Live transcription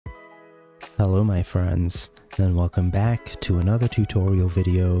Hello my friends, and welcome back to another tutorial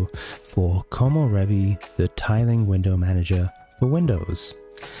video for Komorebi, the tiling window manager for Windows.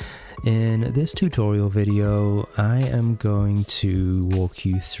 In this tutorial video, I am going to walk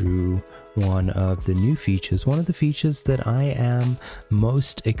you through one of the new features, one of the features that I am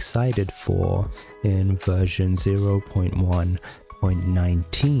most excited for in version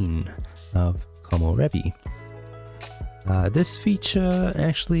 0.1.19 of Komorebi. This feature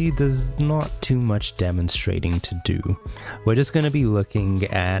actually does not too much demonstrating to do. We're just going to be looking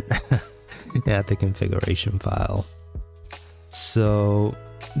at, at the configuration file. So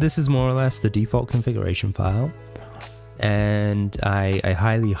this is more or less the default configuration file, and I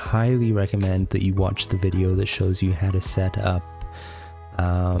highly recommend that you watch the video that shows you how to set up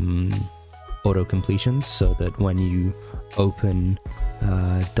auto completions so that when you open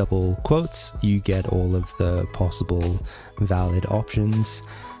double quotes, you get all of the possible valid options.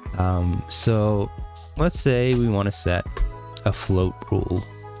 So let's say we want to set a float rule.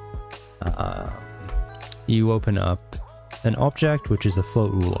 You open up an object, which is a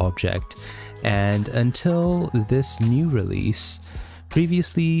float rule object, and until this new release,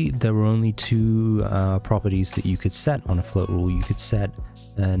 previously there were only two properties that you could set on a float rule. You could set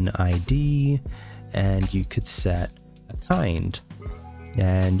an ID and you could set a kind.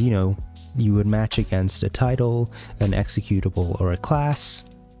 And you know, you would match against a title, an executable, or a class.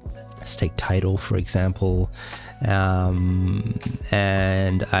 Let's take title for example, and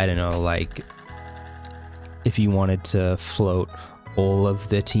I don't know, like if you wanted to float all of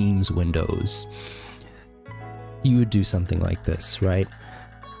the team's windows, you would do something like this, right?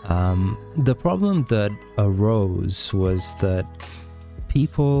 The problem that arose was that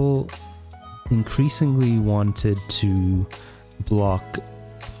people increasingly wanted to block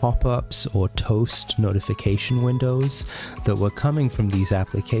pop-ups or toast notification windows that were coming from these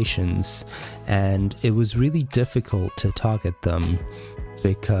applications, and it was really difficult to target them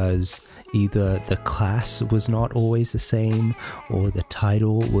because either the class was not always the same or the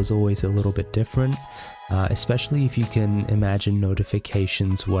title was always a little bit different, especially if you can imagine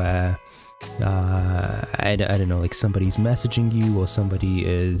notifications where I don't know, like somebody's messaging you or somebody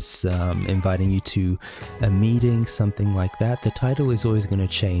is inviting you to a meeting, something like that. The title is always going to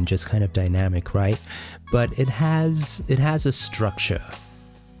change. It's kind of dynamic, right? But it has a structure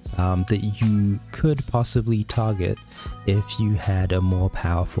that you could possibly target if you had a more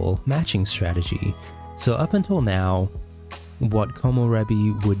powerful matching strategy. So up until now, what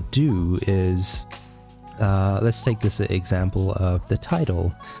Komorebi would do is, let's take this example of the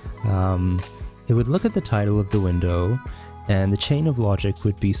title. It would look at the title of the window, and the chain of logic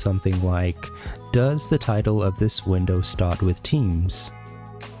would be something like, does the title of this window start with Teams?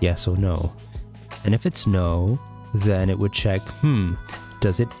 Yes or no? And if it's no, then it would check,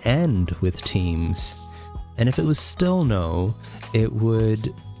 does it end with Teams? And if it was still no, it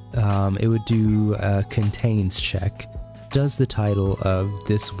would do a contains check. Does the title of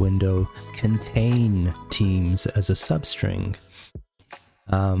this window contain Teams as a substring?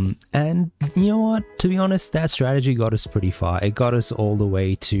 And you know what? To be honest, that strategy got us pretty far. It got us all the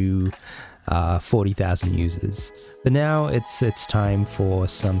way to 40,000 users. But now it's time for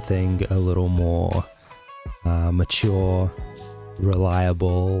something a little more mature,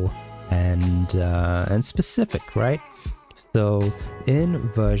 reliable, and specific, right? So in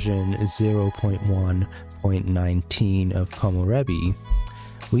version 0.1.19 of Komorebi,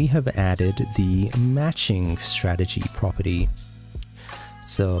 we have added the matching strategy property.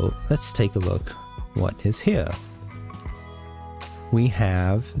 So let's take a look what is here. We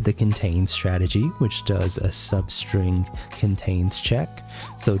have the contains strategy, which does a substring contains check.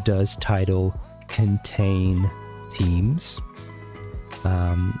 So does title contain Teams?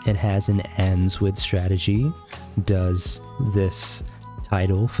 It has an ends with strategy. Does this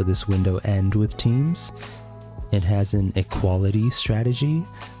title for this window end with Teams? It has an equality strategy.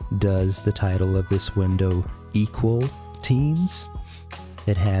 Does the title of this window equal Teams?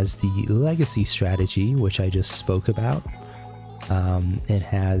 It has the legacy strategy, which I just spoke about. It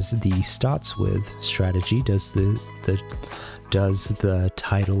has the starts with strategy. Does the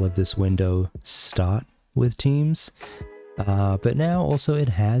title of this window start with Teams? But now also it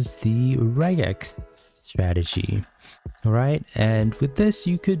has the Regex strategy, right? And with this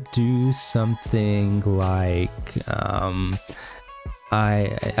you could do something like,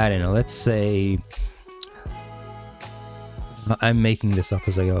 I don't know, let's say, I'm making this up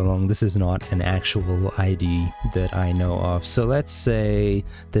as I go along. This is not an actual ID that I know of. So let's say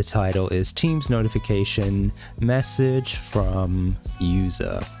the title is Teams notification message from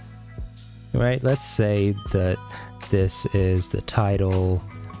user, right? Let's say that this is the title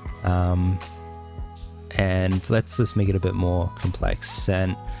And let's just make it a bit more complex.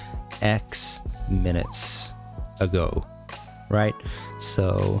 Sent X minutes ago, right?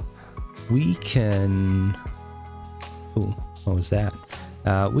 So we can, ooh, what was that?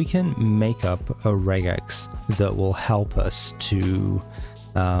 We can make up a regex that will help us to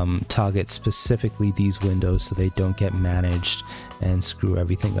target specifically these windows so they don't get managed and screw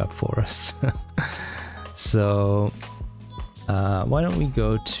everything up for us. So why don't we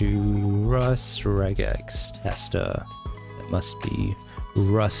go to Rust regex tester? That must be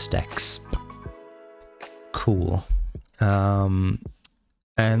Rustex. Cool. And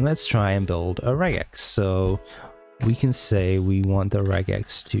let's try and build a regex. So we can say we want the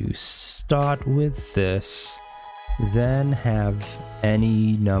regex to start with this, then have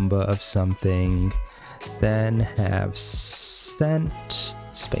any number of something, then have sent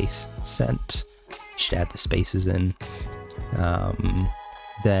space, sent, should add the spaces in,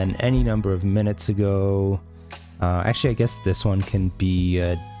 then any number of minutes ago. Actually, I guess this one can be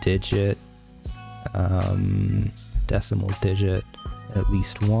a digit, decimal digit, at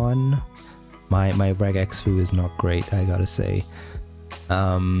least one. My regex foo is not great, I gotta say.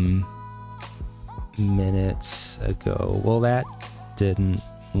 Minutes ago. Well, that didn't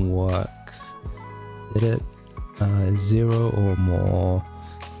work, did it? 0 or more.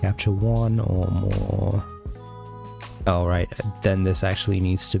 Capture 1 or more. Oh, right. Then this actually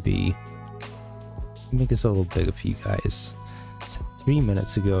needs to be... Make this a little bigger for you guys. So 3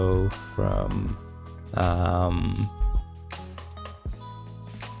 minutes ago from...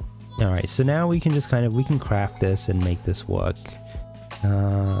 Alright, so now we can just kind of, we can craft this and make this work.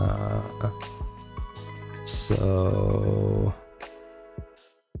 So...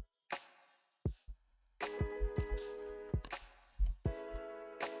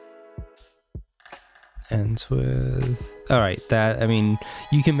 ends with... Alright, that, I mean,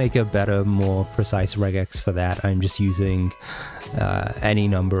 you can make a better, more precise regex for that. I'm just using any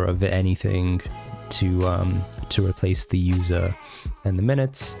number of anything to replace the user and the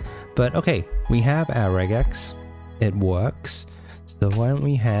minutes. But okay, we have our regex, it works. So why don't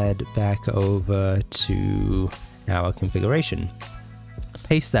we head back over to our configuration,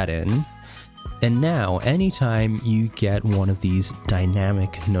 paste that in, and now anytime you get one of these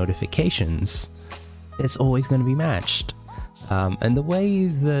dynamic notifications, it's always going to be matched. And the way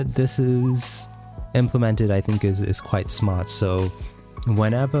that this is implemented, I think, is quite smart. So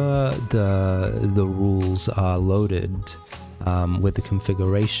whenever the rules are loaded with the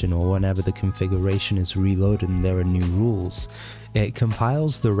configuration, or whenever the configuration is reloaded and there are new rules, it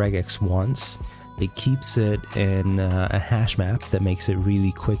compiles the regex once, it keeps it in a hash map that makes it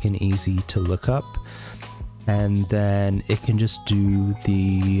really quick and easy to look up, and then it can just do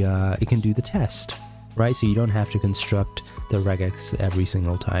the test, right? So you don't have to construct the regex every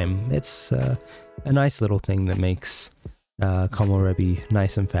single time. It's a nice little thing that makes Komorebi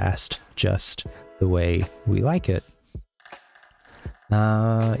nice and fast, just the way we like it.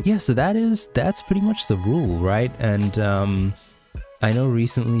 Yeah, so that's pretty much the rule, right? And I know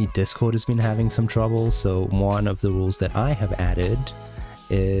recently Discord has been having some trouble, so one of the rules that I have added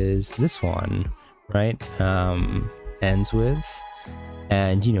is this one, right? Ends with,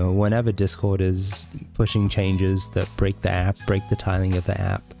 and you know, whenever Discord is pushing changes that break the app, break the tiling of the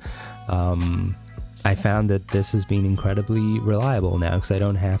app, I found that this has been incredibly reliable now, because I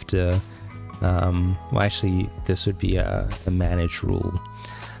don't have to well, actually, this would be a managed rule.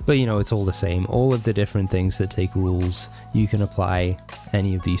 But, you know, it's all the same. All of the different things that take rules, you can apply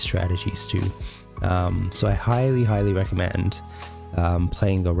any of these strategies to. So I highly, highly recommend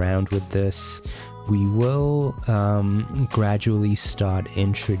playing around with this. We will gradually start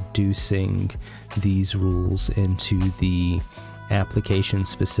introducing these rules into the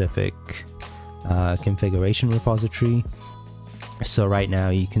application-specific configuration repository. So right now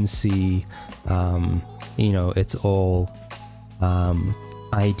you can see, you know, it's all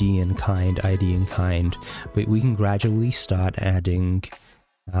ID and kind, but we can gradually start adding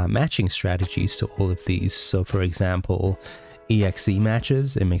matching strategies to all of these. So for example, exe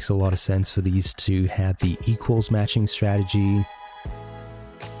matches, it makes a lot of sense for these to have the equals matching strategy.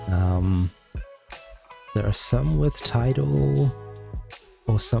 There are some with title,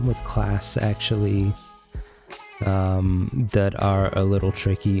 or some with class actually, that are a little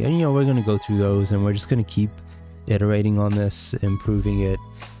tricky, and you know, we're going to go through those, and we're just going to keep iterating on this, improving it,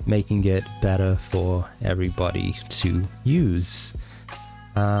 making it better for everybody to use.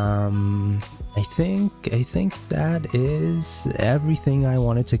 I think that is everything I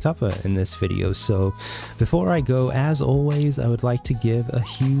wanted to cover in this video. So before I go, as always, I would like to give a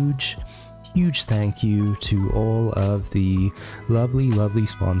huge huge thank you to all of the lovely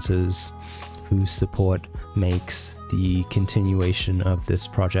sponsors whose support makes the continuation of this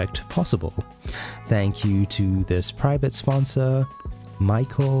project possible. Thank you to this private sponsor,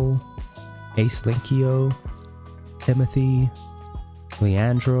 Michael, Ace Linkio, Timothy,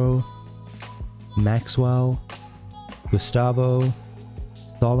 Leandro, Maxwell, Gustavo,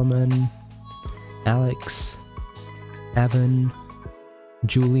 Solomon, Alex, Evan,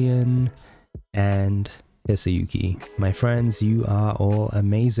 Julian, and Hisayuki. My friends, you are all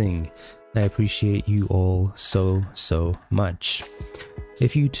amazing. I appreciate you all so much.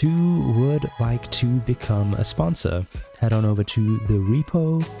 If you too would like to become a sponsor, head on over to the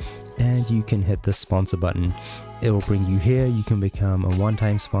repo and you can hit the sponsor button. It will bring you here. You can become a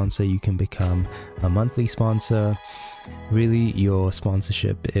one-time sponsor, you can become a monthly sponsor. Really, your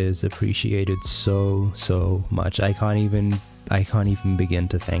sponsorship is appreciated so much. I can't even begin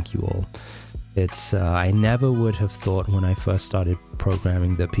to thank you all. It's I never would have thought when I first started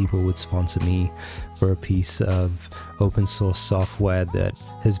programming that people would sponsor me for a piece of open source software that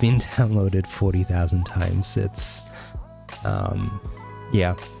has been downloaded 40,000 times. It's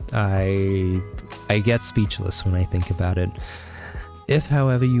yeah, I get speechless when I think about it. If,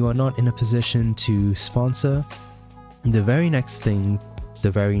 however, you are not in a position to sponsor, the very next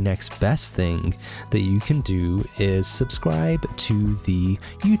best thing that you can do is subscribe to the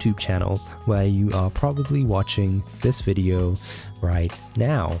YouTube channel where you are probably watching this video right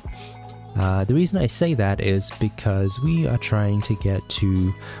now. The reason I say that is because we are trying to get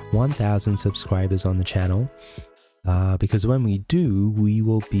to 1,000 subscribers on the channel. Because when we do, we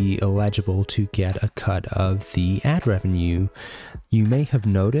will be eligible to get a cut of the ad revenue. You may have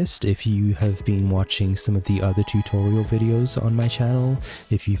noticed, if you have been watching some of the other tutorial videos on my channel,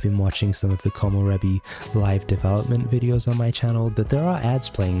 if you've been watching some of the Komorebi live development videos on my channel, that there are ads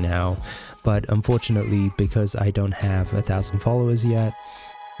playing now, but unfortunately, because I don't have 1,000 followers yet,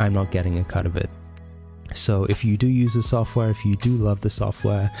 I'm not getting a cut of it. So if you do use the software, if you do love the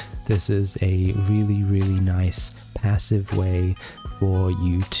software, this is a really nice passive way for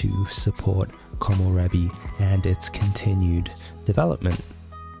you to support Komorebi and its continued development.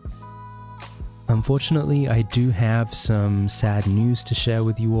 Unfortunately, I do have some sad news to share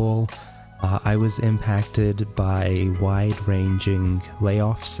with you all. I was impacted by wide-ranging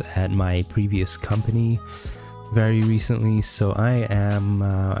layoffs at my previous company very recently, so I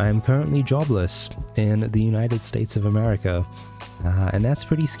am currently jobless in the United States of America, and that's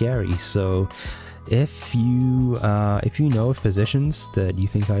pretty scary. So if you know of positions that you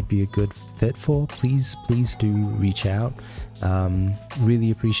think I'd be a good fit for, please do reach out.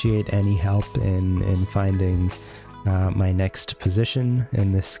 Really appreciate any help in finding my next position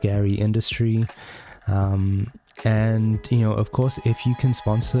in this scary industry. And, you know, of course, if you can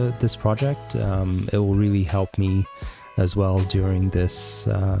sponsor this project, it will really help me as well during this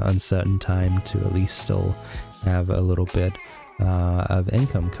uncertain time to at least still have a little bit of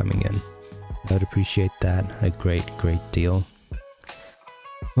income coming in. I would appreciate that a great deal.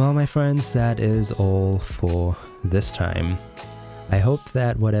 Well, my friends, that is all for this time. I hope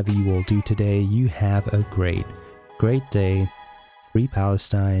that whatever you all do today, you have a great day. Free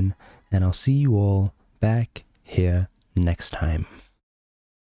Palestine, and I'll see you all back here next time.